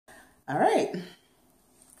All right.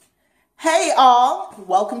 Hey all,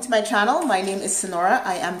 welcome to my channel. My name is Sonora.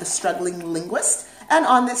 I am the struggling linguist. And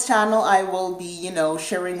on this channel, I will be,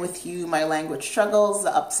 sharing with you my language struggles,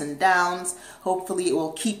 the ups and downs. Hopefully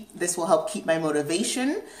this will help keep my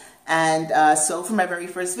motivation. And so for my very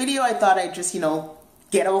first video, I thought I'd just,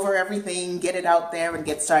 get over everything, get it out there and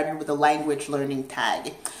get started with a language learning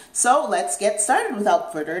tag. So let's get started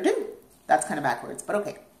without further ado. That's kind of backwards, but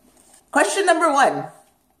okay. Question number 1.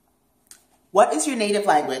 What is your native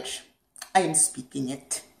language? I am speaking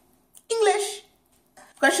it. English.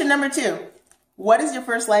 Question number 2. What is your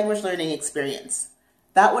first language learning experience?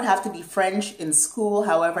 That would have to be French in school.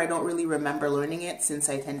 However, I don't really remember learning it since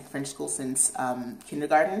I attended French school since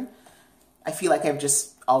kindergarten. I feel like I've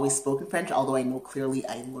just always spoken French, although I know clearly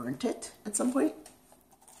I learned it at some point.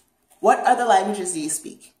 What other languages do you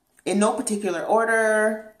speak? In no particular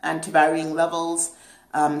order and to varying levels.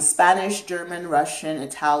 Spanish, German, Russian,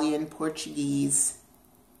 Italian, Portuguese.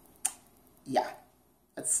 Yeah,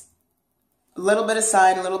 that's a little bit of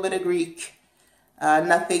Sign, a little bit of Greek.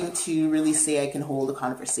 Nothing to really say I can hold a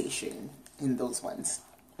conversation in those ones.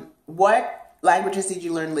 What languages did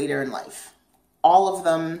you learn later in life? All of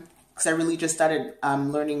them, because I really just started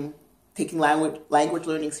taking language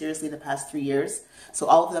learning seriously in the past 3 years. So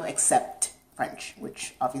all of them except French,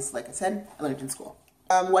 which obviously, like I said, I learned in school.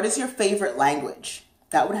 What is your favorite language?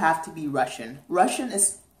 That would have to be Russian. Russian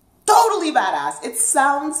is totally badass. It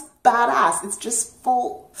sounds badass. It's just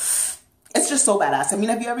so badass. I mean,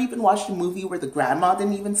 have you ever even watched a movie where the grandma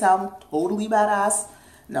didn't even sound totally badass?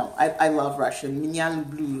 No, I love Russian. Меня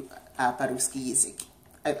люблю по-русски язык.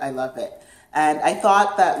 I love it. And I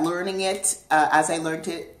thought that learning it, as I learned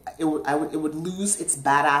it, it would lose its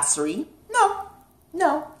badassery.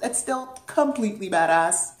 No, it's still completely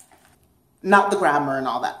badass. Not the grammar and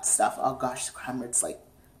all that stuff. Oh gosh, the grammar, it's like,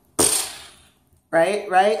 right?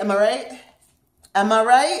 Am I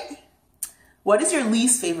right? What is your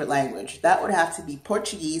least favorite language? That would have to be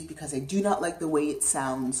Portuguese because I do not like the way it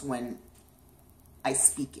sounds when I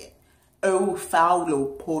speak it. Eu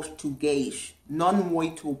falo português, não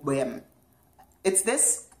muito bem. It's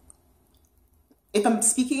this, if I'm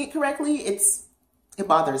speaking it correctly, it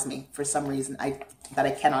bothers me for some reason that I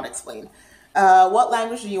cannot explain. What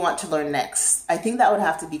language do you want to learn next? I think that would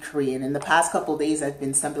have to be Korean. In the past couple of days, I've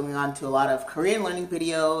been stumbling onto a lot of Korean learning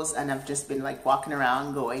videos, and I've just been like walking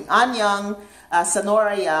around going, Annyeong,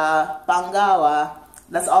 Sonoraya, Bangawa.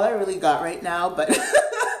 That's all I really got right now, but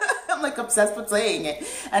I'm like obsessed with saying it.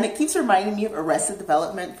 And it keeps reminding me of Arrested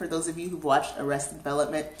Development. For those of you who've watched Arrested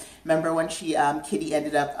Development, remember when Kitty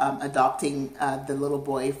ended up adopting the little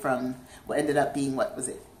boy from what ended up being, what was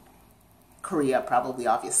it? Korea, probably,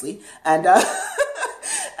 obviously, and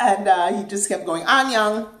he just kept going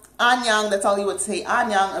Annyeong, Annyeong. That's all he would say,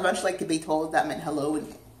 Annyeong. Eventually, like, they told that meant hello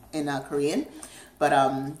in Korean, but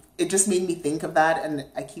it just made me think of that, and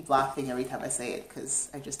I keep laughing every time I say it because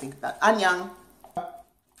I just think of that. Annyeong.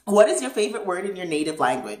 What is your favorite word in your native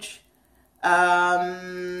language? It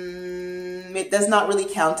does not really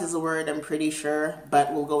count as a word, I'm pretty sure,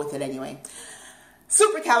 but we'll go with it anyway.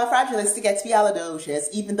 Supercalifragilisticexpialidocious,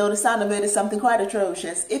 even though the sound of it is something quite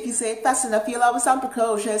atrocious. If you say it fast enough, you'll always sound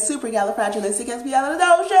precocious.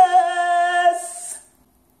 Supercalifragilisticexpialidocious.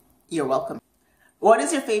 You're welcome. What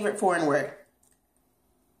is your favorite foreign word?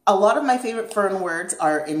 A lot of my favorite foreign words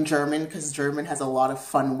are in German because German has a lot of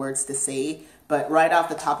fun words to say. But right off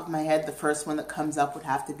the top of my head, the first one that comes up would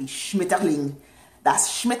have to be Schmetterling. That's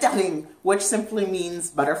Schmetterling, which simply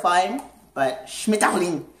means butterfly, but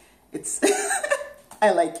Schmetterling. It's...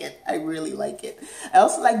 I like it. I really like it. I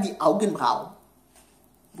also like the Augenbraue.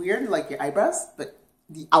 Weird, like your eyebrows, but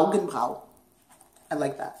the Augenbraue. I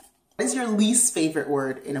like that. What is your least favorite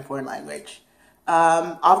word in a foreign language?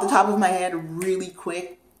 Off the top of my head, really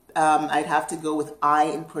quick, I'd have to go with I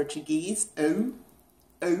in Portuguese. I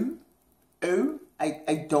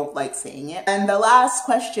don't like saying it. And the last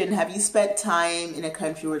question, have you spent time in a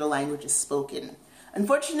country where the language is spoken?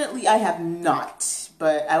 Unfortunately, I have not,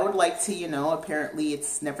 but I would like to, apparently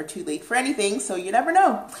it's never too late for anything, so you never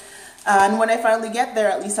know. And when I finally get there,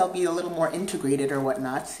 at least I'll be a little more integrated or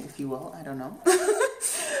whatnot, if you will, I don't know.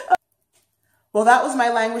 Well, that was my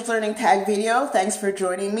language learning tag video. Thanks for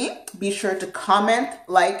joining me. Be sure to comment,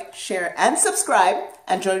 like, share, and subscribe,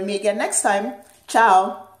 and join me again next time.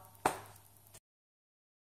 Ciao.